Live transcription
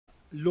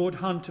Lord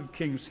Hunt of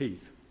King's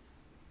Heath.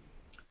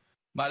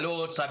 My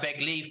Lords, I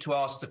beg leave to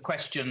ask the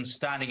question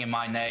standing in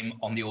my name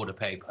on the order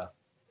paper.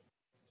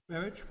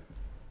 Berridge.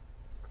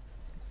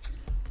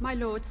 My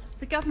Lords,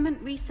 the Government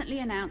recently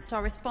announced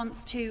our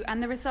response to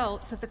and the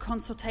results of the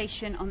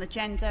consultation on the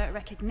Gender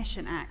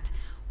Recognition Act.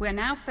 We are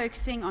now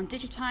focusing on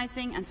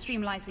digitising and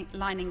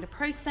streamlining the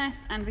process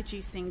and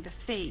reducing the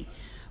fee.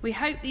 We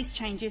hope these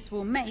changes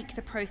will make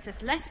the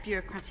process less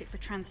bureaucratic for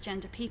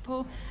transgender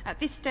people. At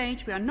this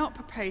stage, we are not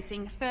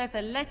proposing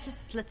further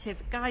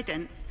legislative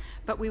guidance,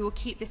 but we will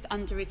keep this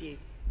under review.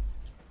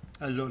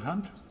 Lord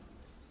Hunt.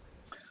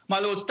 My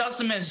Lords, does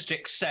the Minister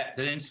accept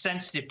that in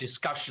sensitive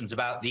discussions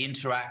about the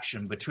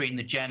interaction between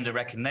the Gender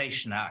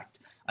Recognition Act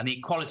and the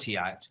Equality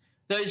Act,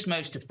 those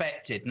most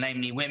affected,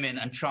 namely women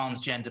and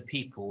transgender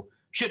people,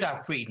 should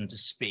have freedom to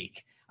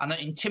speak, and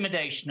that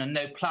intimidation and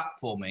no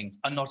platforming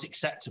are not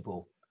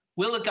acceptable?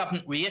 Will the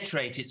Government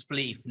reiterate its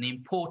belief in the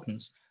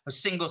importance of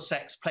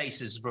single-sex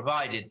places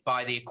provided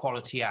by the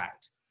Equality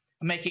Act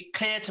and make it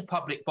clear to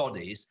public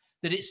bodies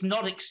that it's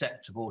not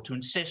acceptable to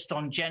insist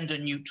on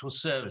gender-neutral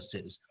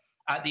services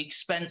at the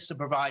expense of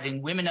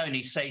providing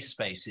women-only safe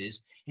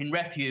spaces in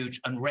refuge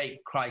and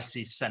rape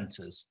crisis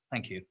centres?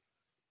 Thank you.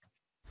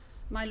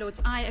 My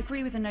Lords, I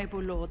agree with the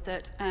Noble Lord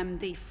that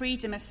the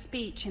freedom of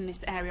speech in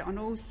this area on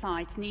all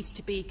sides needs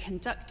to be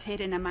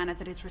conducted in a manner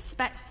that is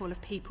respectful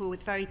of people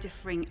with very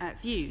differing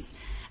views.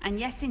 And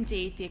yes,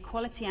 indeed, the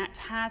Equality Act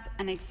has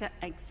an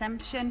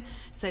exemption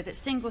so that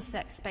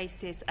single-sex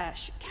spaces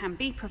can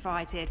be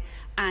provided,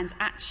 and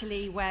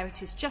actually where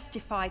it is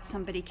justified,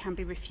 somebody can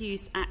be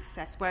refused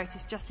access where it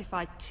is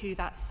justified to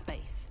that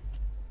space.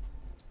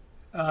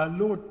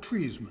 Lord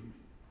Treesman.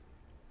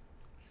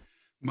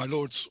 My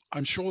Lords,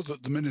 I'm sure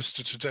that the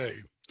Minister today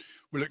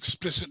will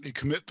explicitly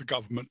commit the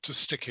Government to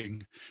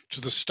sticking to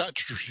the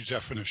statutory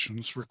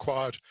definitions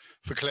required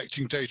for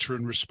collecting data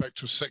in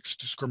respect of sex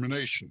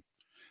discrimination,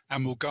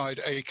 and will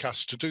guide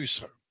ACAS to do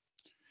so.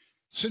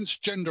 Since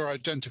gender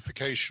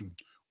identification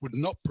would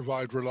not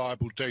provide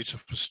reliable data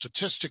for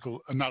statistical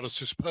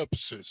analysis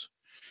purposes,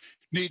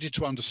 needed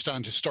to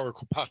understand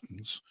historical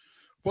patterns,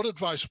 what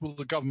advice will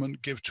the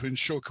Government give to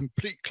ensure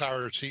complete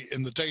clarity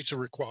in the data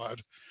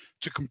required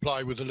to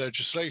comply with the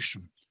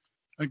legislation?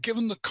 And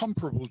given the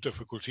comparable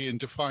difficulty in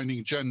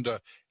defining gender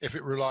if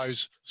it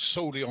relies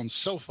solely on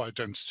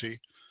self-identity,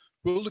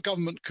 will the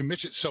Government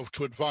commit itself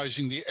to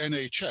advising the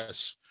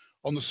NHS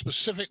on the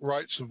specific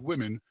rights of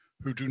women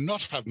who do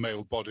not have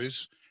male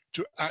bodies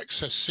to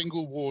access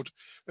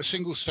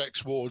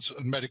single-sex wards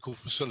and medical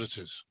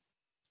facilities?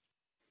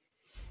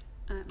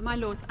 My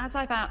Lords, as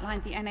I've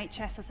outlined, the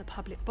NHS as a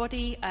public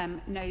body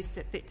knows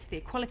that it's the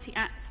Equality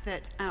Act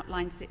that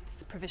outlines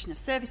its provision of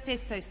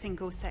services, so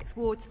single-sex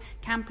wards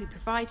can be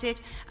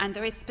provided, and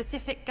there is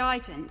specific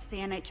guidance, the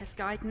NHS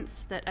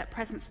guidance, that at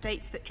present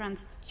states that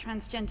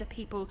transgender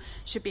people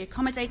should be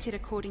accommodated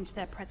according to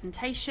their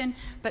presentation,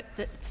 but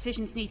that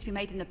decisions need to be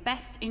made in the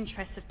best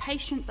interests of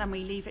patients, and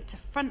we leave it to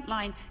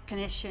frontline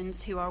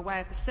clinicians who are aware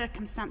of the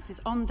circumstances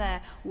on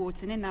their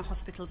wards and in their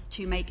hospitals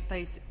to make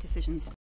those decisions.